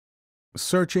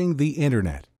Searching the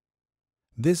Internet.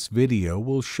 This video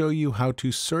will show you how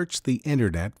to search the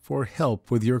Internet for help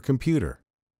with your computer.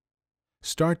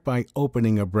 Start by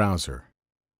opening a browser.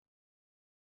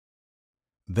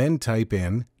 Then type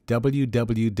in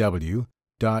www.google.com.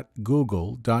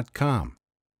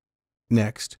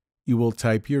 Next, you will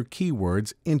type your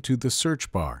keywords into the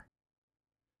search bar.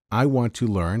 I want to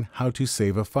learn how to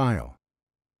save a file.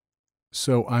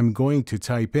 So I'm going to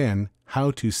type in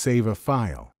how to save a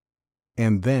file,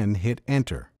 and then hit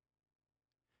enter.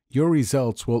 Your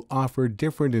results will offer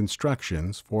different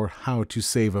instructions for how to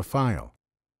save a file.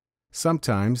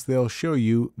 Sometimes they'll show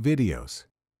you videos.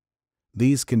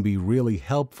 These can be really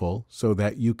helpful so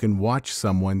that you can watch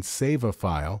someone save a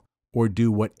file or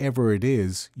do whatever it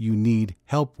is you need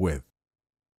help with.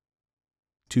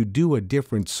 To do a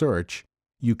different search,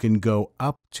 you can go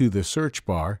up to the search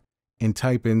bar and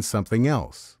type in something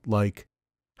else, like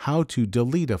how to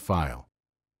delete a file,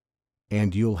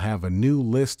 and you'll have a new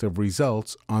list of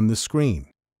results on the screen.